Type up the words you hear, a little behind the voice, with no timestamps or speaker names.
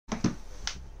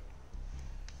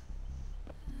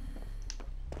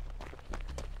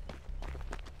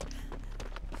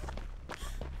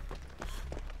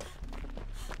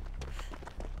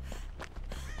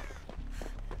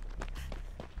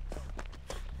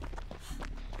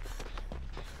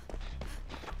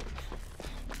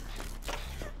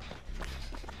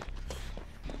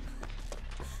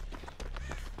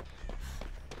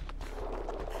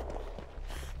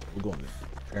We going to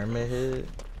Pyramid Head.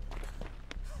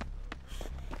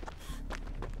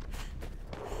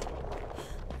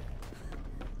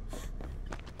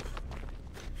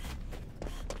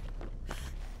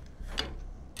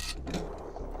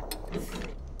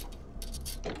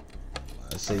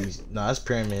 I say, nah, it's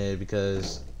Pyramid Head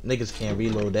because niggas can't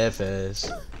reload that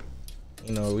fast.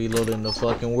 You know, reloading the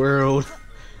fucking world.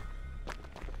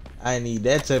 I need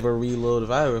that type of reload if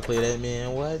I ever play that,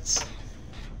 man. What?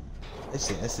 That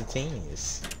shit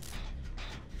instantaneous.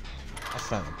 I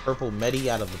found a purple medi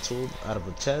out of a tool, out of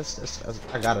a chest.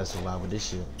 I gotta survive with this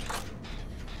shit.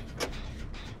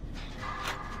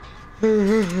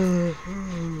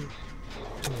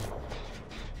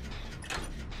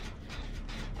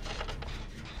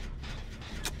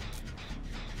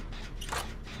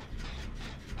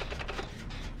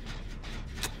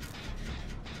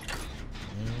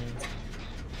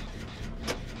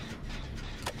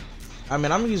 I mean,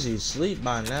 I'm usually asleep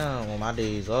by now on my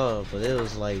days off, but it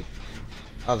was like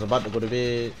I was about to go to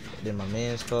bed, then my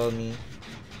mans called me.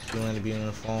 He wanted to be on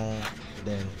the phone.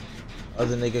 Then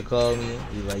other nigga called me.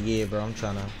 He's like, "Yeah, bro,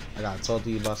 I gotta talk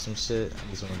to you about some shit.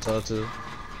 I just wanna talk to."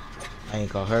 I ain't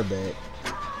call her back.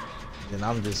 Then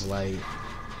I'm just like,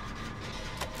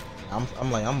 I'm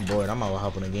bored. I'm out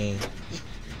hopping the game.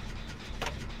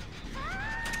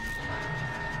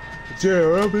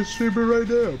 Yeah, I've been streaming right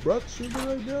now, bro. I'm streaming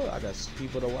right now. I got some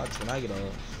people to watch when I get off.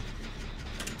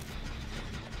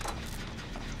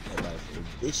 Everybody feel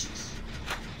vicious.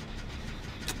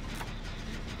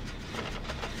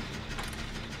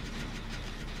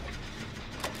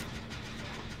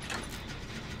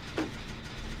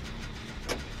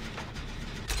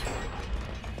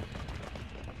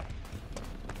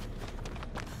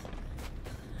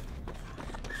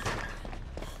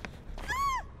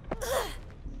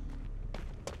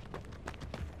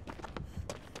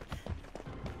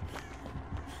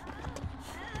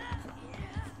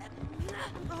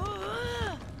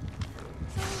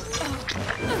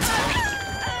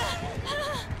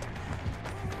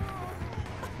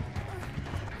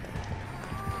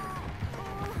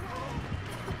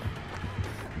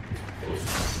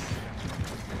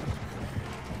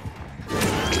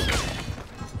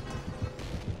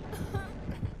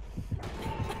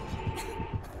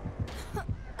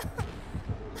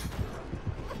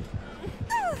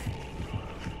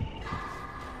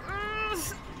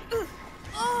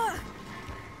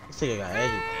 This nigga got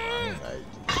edgy. I ain't got edgy.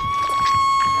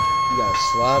 He got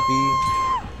sloppy.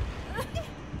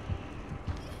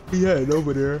 He had it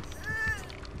over there.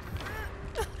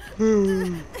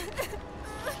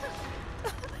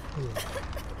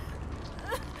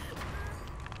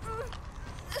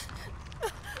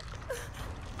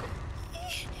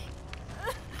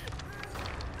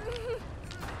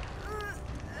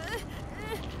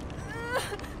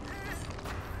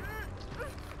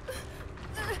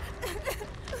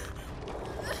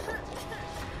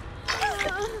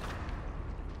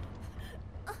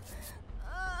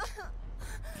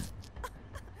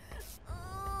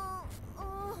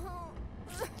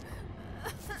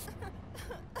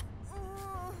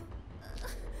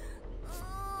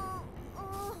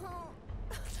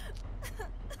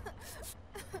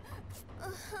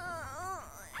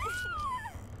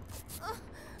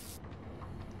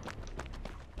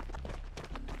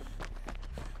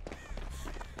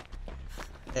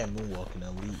 That moonwalking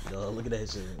elite, dog. Look at that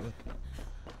shit.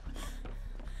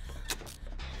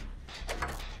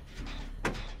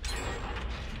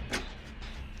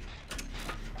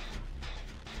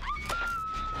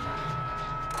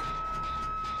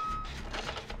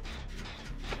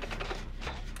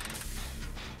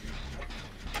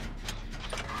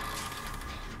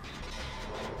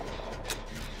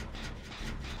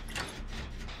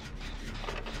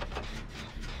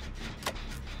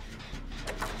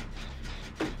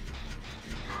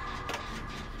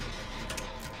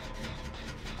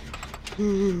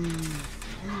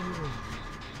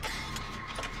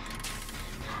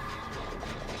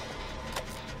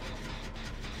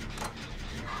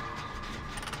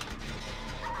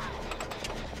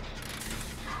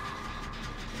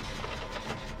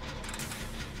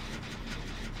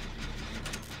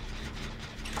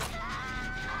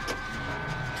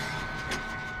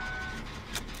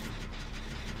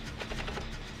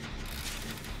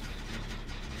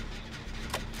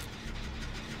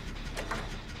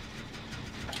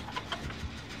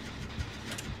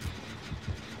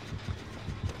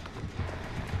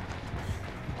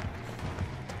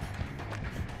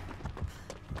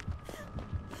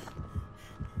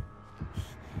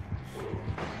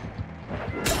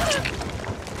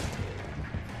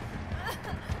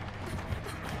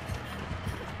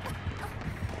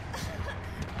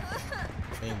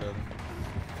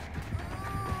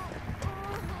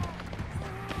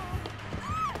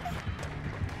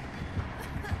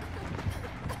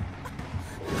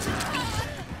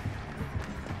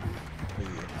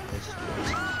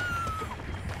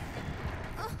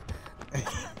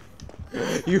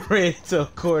 You ran into a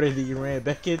corner, then you ran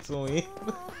back into him.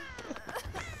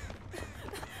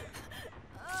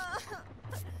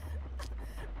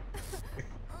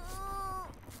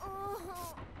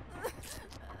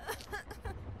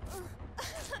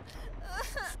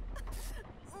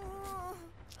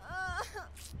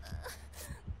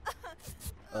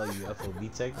 Oh, you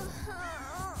FOB technical?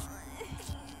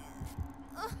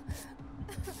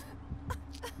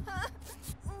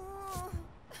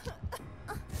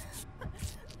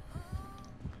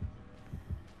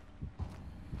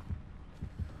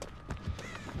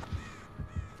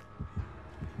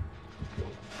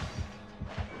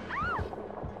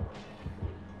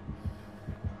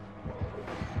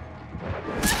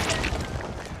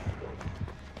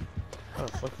 How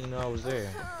the fuck you know I was there?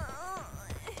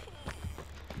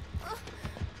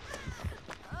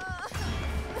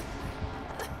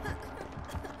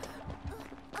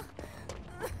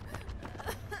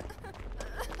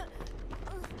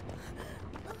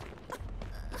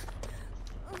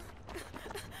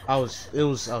 I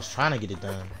was trying to get it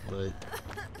done, but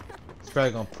it's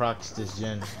probably gonna proc this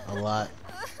gen a lot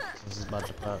since it's about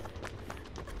to pop.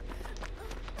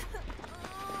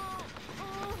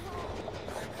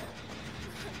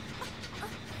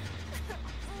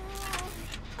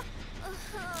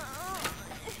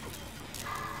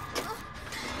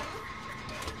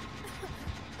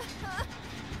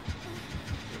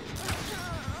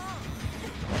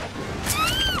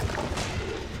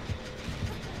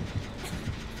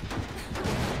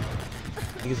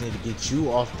 Niggas need to get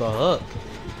you off the hook.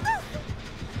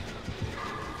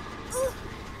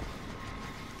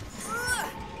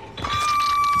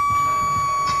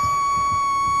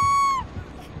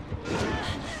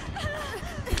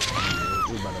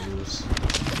 We about to lose.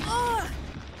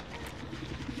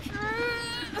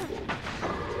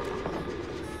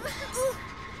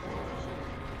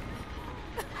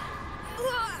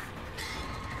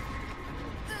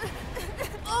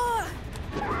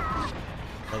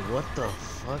 Like, what the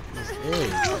fuck is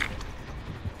this?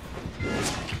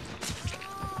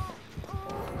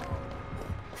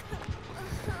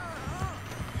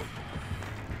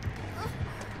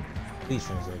 Please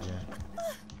finish that gen.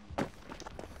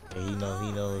 Yeah,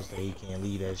 he knows that he can't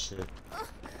leave that shit.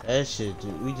 That shit,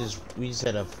 dude. We just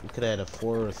could have had a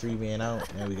 4 or 3 man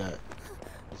out, and we got.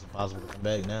 It's impossible to come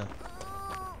back now.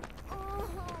 I'm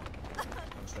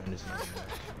starting this now.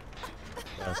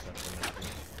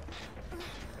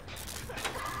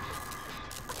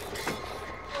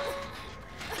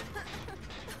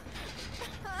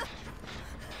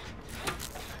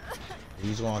 You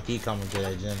just want to keep coming to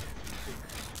that gym.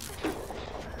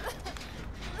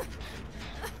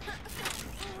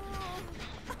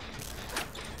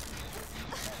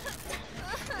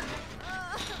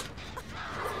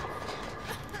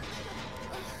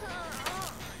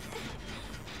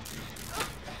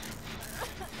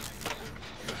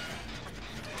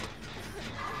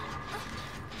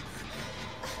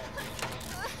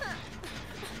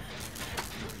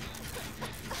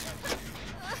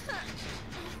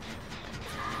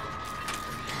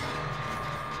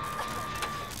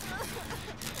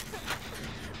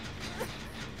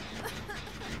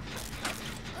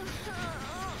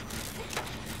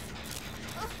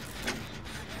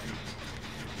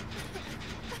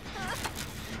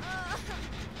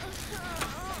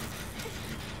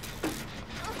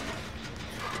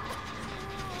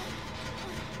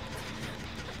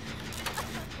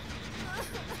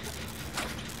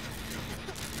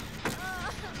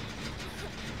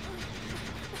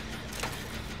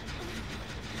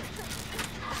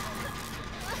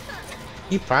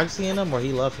 He proxying him or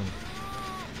he love him?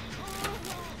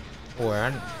 Or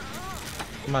I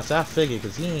figured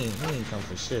because he ain't come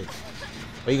for shit.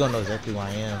 But he gonna know exactly who I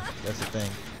am. That's the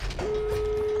thing.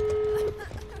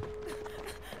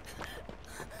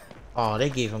 Oh, they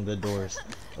gave him good doors.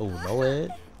 Oh, no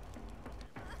Ed.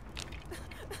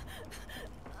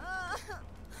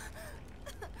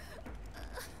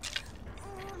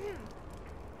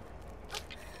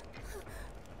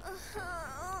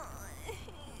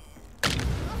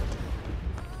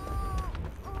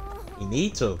 You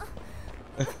need to.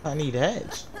 I need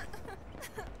Hatch.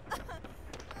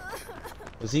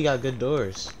 Cause he got good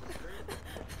doors.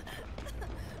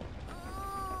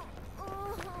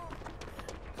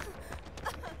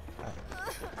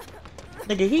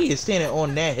 Nigga, he is standing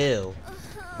on that hill.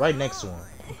 Right next to him.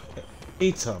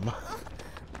 He told me.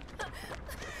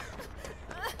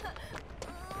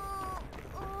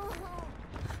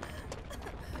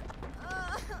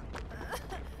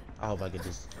 I hope I get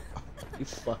this. You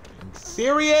fucking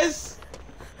serious?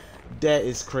 That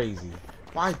is crazy.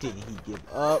 Why didn't he give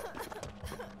up?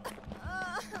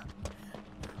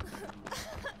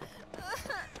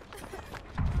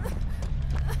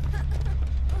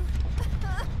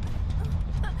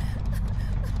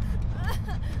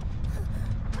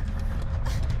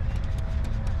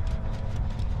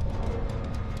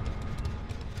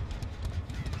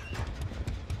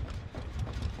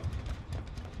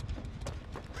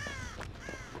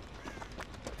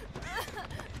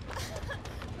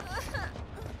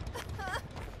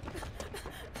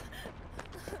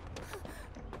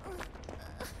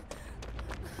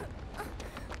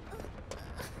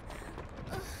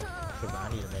 tripping. I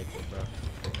need to make it, bro.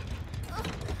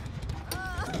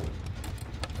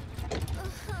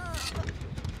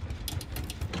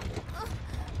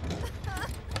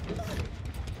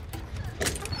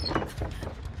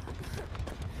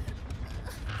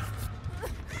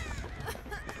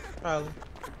 Probably.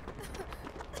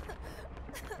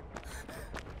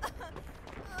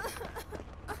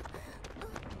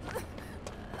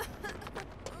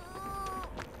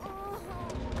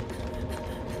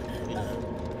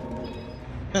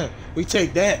 We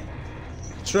take that.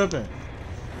 Tripping.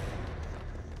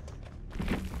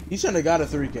 He shouldn't have got a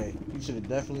 3K. He should have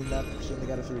definitely not. Shouldn't have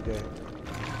got a 3K.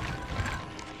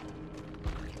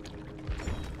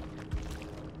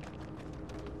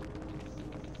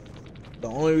 The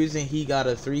only reason he got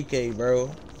a 3K, bro,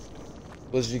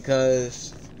 was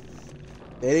because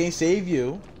they didn't save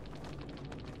you.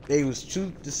 They was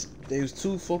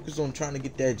too focused on trying to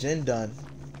get that gen done.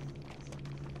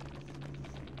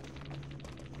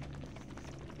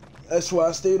 That's why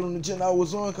I stayed on the gen I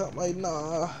was on. Cause I'm like,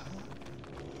 nah,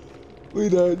 we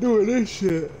not doing this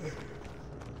shit.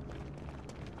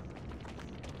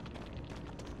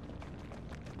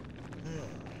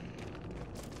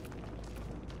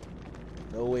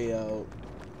 No way out.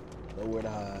 Nowhere to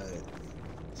hide.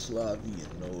 Slavy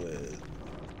nowhere.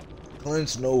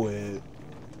 Clinch nowhere.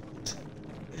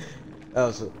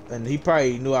 And he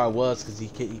probably knew I was because he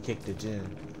kicked the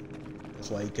gen. That's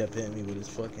why he kept hitting me with his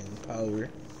fucking power.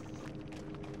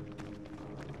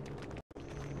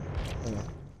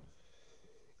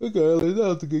 Okay, that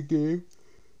was a good game.